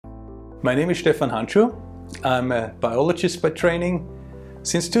My name is Stephan Handschuh. I'm a biologist by training.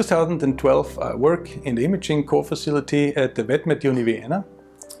 Since 2012 I work in the imaging core facility at the Veterinary Vienna,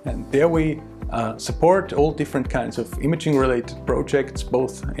 and there we support all different kinds of imaging related projects,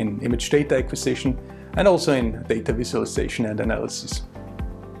 both in image data acquisition and also in data visualization and analysis.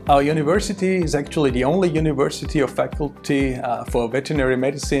 Our university is actually the only university or faculty for veterinary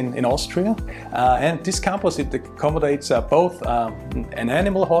medicine in Austria, and this campus accommodates both an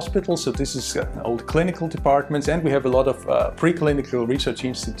animal hospital, so this is all the clinical departments, and we have a lot of preclinical research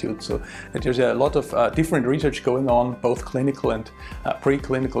institutes, so there's a lot of different research going on, both clinical and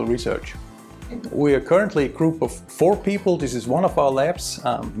preclinical research. We are currently a group of 4 people. This is one of our labs,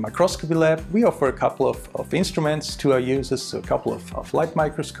 microscopy lab. We offer a couple of instruments to our users, so a couple of light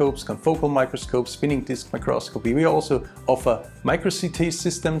microscopes, confocal microscopes, spinning disk microscopy. We also offer micro-CT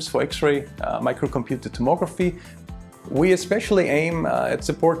systems for X-ray, microcomputed tomography. We especially aim at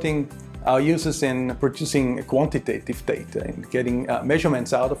supporting our users in producing quantitative data and getting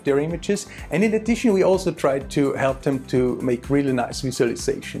measurements out of their images. And in addition, we also try to help them to make really nice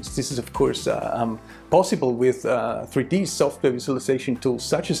visualizations. This is of course possible with 3D software visualization tools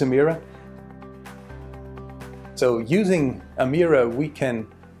such as Amira. So using Amira, we can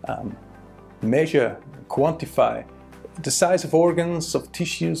measure, quantify the size of organs, of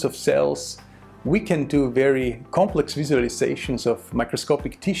tissues, of cells. We can do very complex visualizations of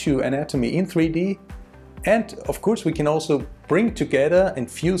microscopic tissue anatomy in 3D, and of course we can also bring together and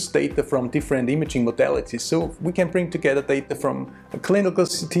fuse data from different imaging modalities. So we can bring together data from clinical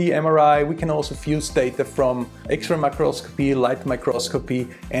CT, MRI, we can also fuse data from X-ray microscopy, light microscopy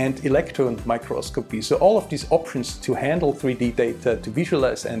and electron microscopy. So all of these options to handle 3D data, to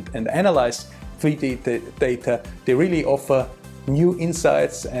visualize and analyze 3D data, they really offer new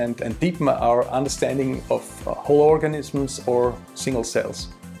insights and deepen our understanding of whole organisms or single cells.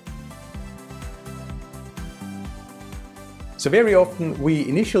 So very often we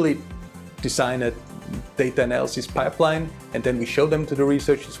initially design a data analysis pipeline, and then we show them to the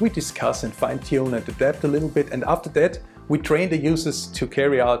researchers, we discuss and fine-tune and adapt a little bit, and after that we train the users to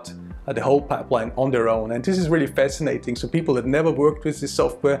carry out the whole pipeline on their own. And this is really fascinating. So people that never worked with this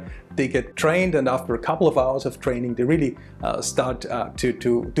software, they get trained, and after a couple of hours of training they really start to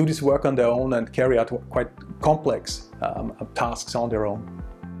do this work on their own and carry out quite complex tasks on their own.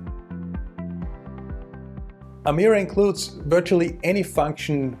 Amira includes virtually any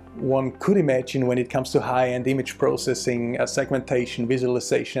function one could imagine when it comes to high-end image processing, segmentation,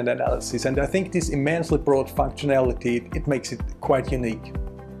 visualization and analysis, and I think this immensely broad functionality, it makes it quite unique.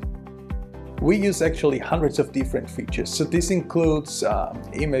 We use actually hundreds of different features. So this includes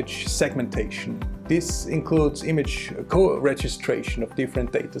image segmentation. This includes image co-registration of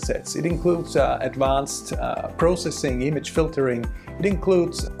different data sets. It includes advanced processing, image filtering. It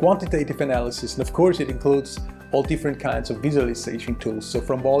includes quantitative analysis. And of course, it includes all different kinds of visualization tools. So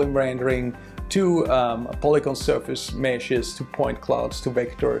from volume rendering to polygon surface meshes, to point clouds, to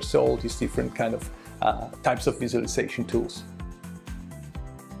vectors, so all these different kind of types of visualization tools.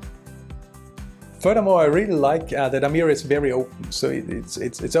 Furthermore, I really like that Amira is very open. So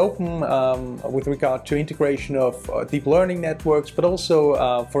it's open with regard to integration of deep learning networks, but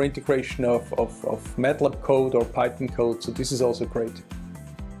also for integration of MATLAB code or Python code. So this is also great.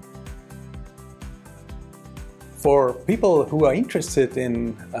 For people who are interested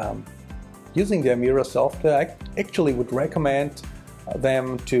in using the Amira software, I actually would recommend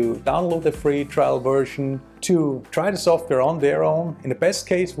them to download a free trial version, to try the software on their own, in the best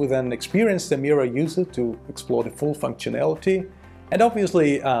case with an experienced Amira user to explore the full functionality. And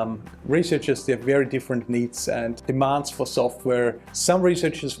obviously researchers, they have very different needs and demands for software. Some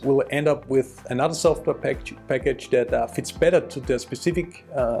researchers will end up with another software package that fits better to their specific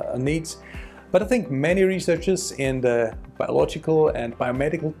needs. But I think many researchers in the biological and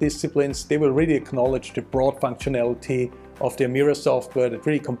biomedical disciplines, they will really acknowledge the broad functionality of the Amira software that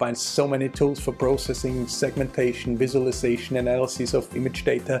really combines so many tools for processing, segmentation, visualization, analysis of image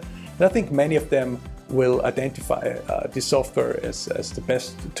data. And I think many of them will identify this software as the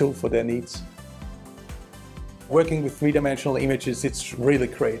best tool for their needs. Working with three-dimensional images, it's really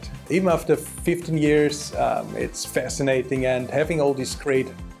great. Even after 15 years, it's fascinating, and having all these great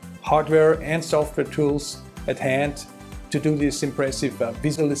hardware and software tools at hand to do these impressive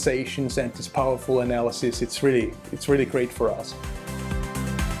visualizations and this powerful analysis, it's really great for us.